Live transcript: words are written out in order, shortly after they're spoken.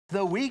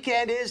The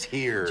weekend is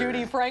here.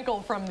 Judy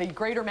Frankel from the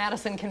Greater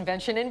Madison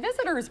Convention and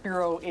Visitors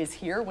Bureau is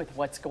here with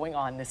what's going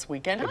on this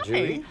weekend. Hi.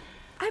 Judy.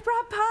 I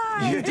brought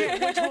pie. You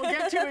did, which we'll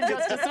get to in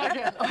just a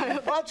second.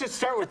 Well, let's just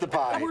start with the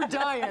pie. We're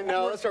dying.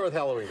 No, let's start with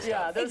Halloween stuff.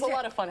 Yeah, there's a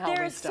lot of fun Halloween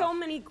There's stuff. so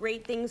many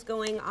great things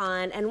going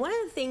on, and one of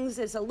the things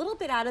that's a little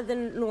bit out of the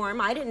norm,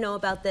 I didn't know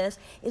about this,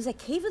 is at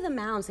Cave of the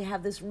Mounds, they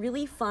have this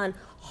really fun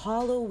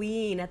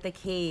HOLLOWeen at the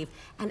cave.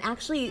 And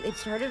actually, it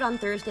started on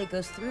Thursday,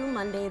 goes through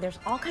Monday. There's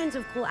all kinds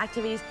of cool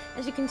activities.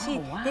 As you can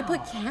see, they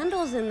put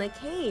candles in the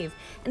cave.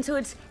 And so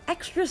it's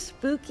extra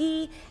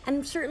spooky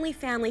and certainly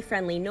family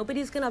friendly.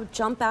 Nobody's gonna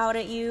jump out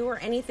at you or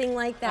anything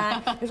like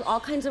that. There's all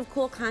kinds of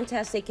cool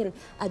contests. They can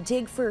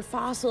dig for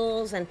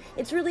fossils, and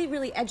it's really,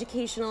 really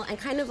educational and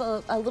kind of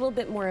a little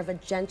bit more of a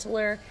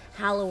gentler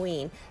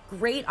Halloween.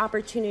 Great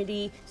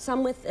opportunity,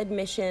 some with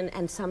admission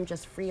and some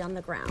just free on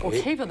the ground. Well,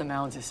 Cave of the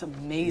Mounds is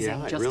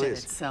amazing just really in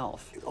is.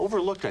 itself.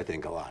 Overlooked, I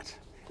think, a lot.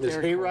 There's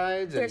hay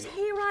rides. There's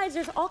hay rides.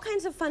 There's all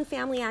kinds of fun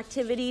family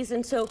activities,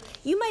 and so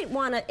you might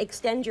want to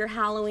extend your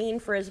Halloween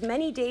for as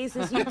many days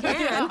as you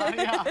can.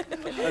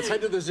 Let's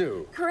head to the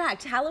zoo.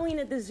 Correct. Halloween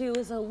at the zoo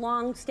is a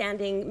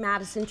long-standing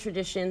Madison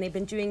tradition. They've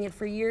been doing it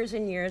for years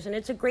and years, and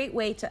it's a great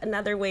way to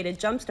another way to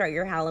jumpstart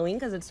your Halloween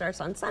because it starts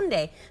on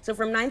Sunday. So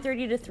from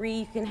 9:30 to 3,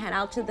 you can head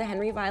out to the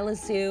Henry Vila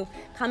Zoo.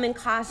 Come in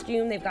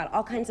costume. They've got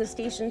all kinds of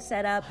stations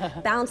set up,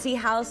 bouncy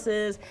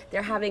houses.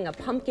 They're having a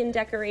pumpkin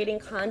decorating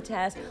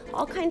contest.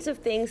 All kinds of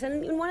things.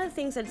 And one of the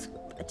things that's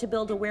to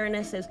build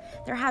awareness is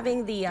they're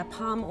having the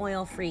palm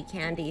oil-free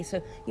candy.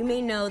 So you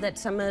may know that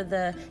some of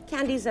the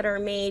candies that are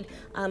made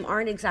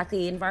aren't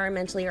exactly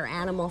environmentally or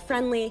animal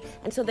friendly,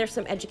 and so there's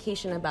some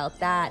education about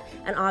that,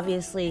 and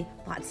obviously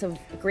lots of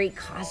great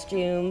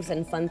costumes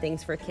and fun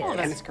things for kids. Oh,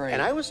 that's great.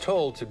 And I was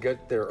told to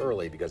get there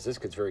early because this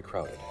gets very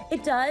crowded.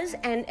 It does,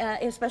 and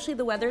especially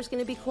the weather's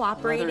going to be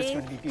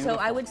cooperating. Gonna be so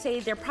I would say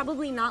they're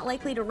probably not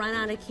likely to run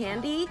out of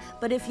candy,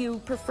 but if you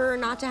prefer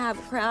not to have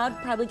a crowd,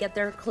 probably get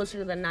there closer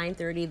to the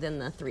 9:30 than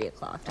the 3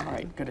 o'clock time. All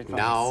right, good advice.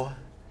 Now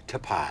to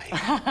pie.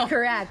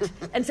 Correct.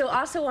 And so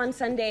also on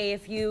Sunday,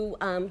 if you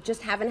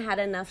just haven't had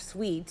enough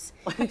sweets,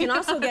 you can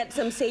also get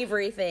some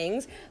savory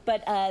things.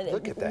 But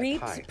Look at that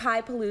Reap's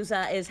Pie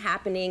Palooza is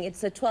happening.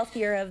 It's the 12th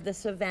year of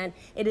this event.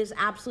 It is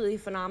absolutely a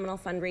phenomenal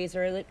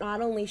fundraiser that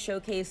not only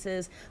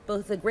showcases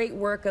both the great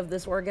work of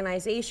this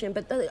organization,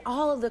 but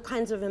all of the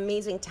kinds of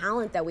amazing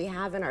talent that we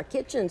have in our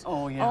kitchens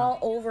all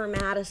over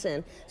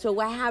Madison. So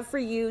I have for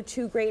you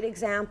 2 great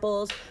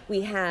examples.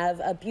 We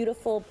have a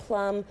beautiful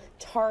plum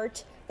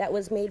tart that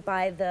was made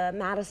by the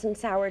Madison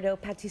Sourdough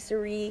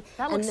Patisserie.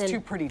 That looks too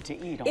pretty to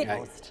eat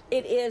almost.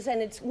 It is,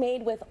 and it's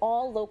made with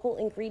all local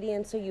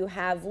ingredients, so you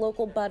have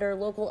local butter,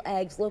 local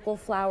eggs, local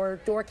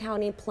flour, Door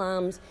County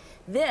plums.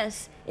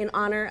 This, in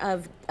honor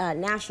of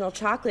National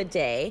Chocolate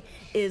Day,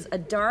 is a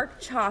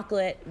dark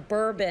chocolate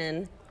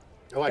bourbon.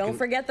 Don't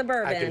forget the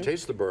bourbon. I can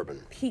taste the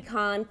bourbon.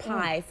 Pecan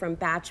pie from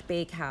Batch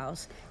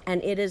Bakehouse,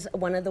 and it is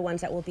one of the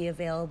ones that will be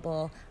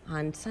available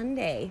on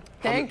Sunday.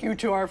 Thank you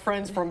to our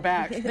friends from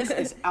Batch. This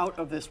is out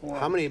of this world.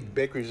 How many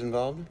bakeries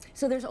involved?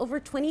 So there's over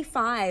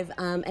 25,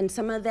 and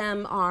some of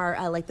them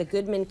are like the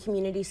Goodman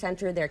Community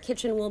Center. Their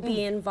kitchen will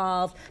be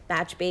involved.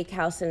 Batch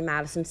Bakehouse and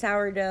Madison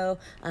Sourdough,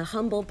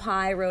 Humble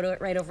Pie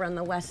right over on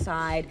the west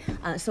side.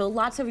 So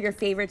lots of your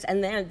favorites,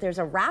 and then there's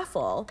a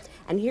raffle,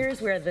 and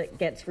here's where it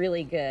gets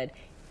really good.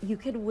 You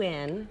could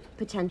win,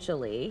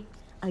 potentially,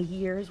 a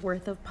year's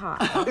worth of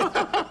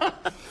pie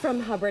from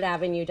Hubbard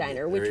Avenue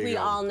Diner, which we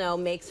all know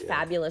makes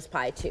fabulous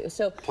pie, too.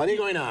 So plenty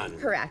going on.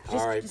 Correct.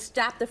 Just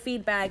strap the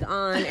feed bag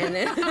on and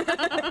then...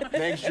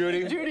 Thanks,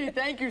 Judy. Judy,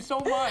 thank you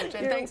so much.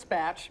 And thanks,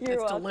 Batch. You're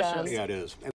welcome. Delicious. Yeah, it is.